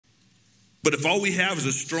But if all we have is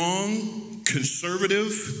a strong,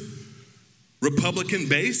 conservative, Republican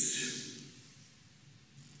base,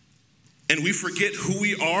 and we forget who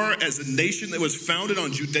we are as a nation that was founded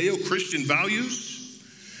on Judeo-Christian values,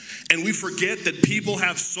 and we forget that people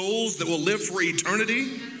have souls that will live for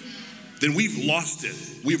eternity, then we've lost it.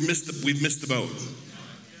 We've missed the boat.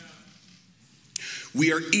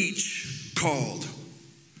 We are each called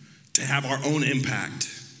to have our own impact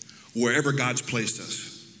wherever God's placed us.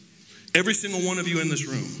 Every single one of you in this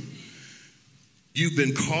room, you've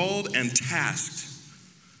been called and tasked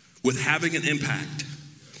with having an impact.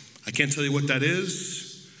 I can't tell you what that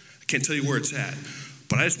is. I can't tell you where it's at.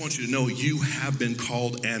 But I just want you to know you have been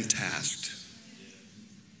called and tasked.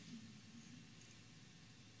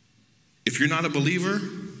 If you're not a believer,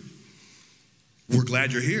 we're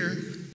glad you're here.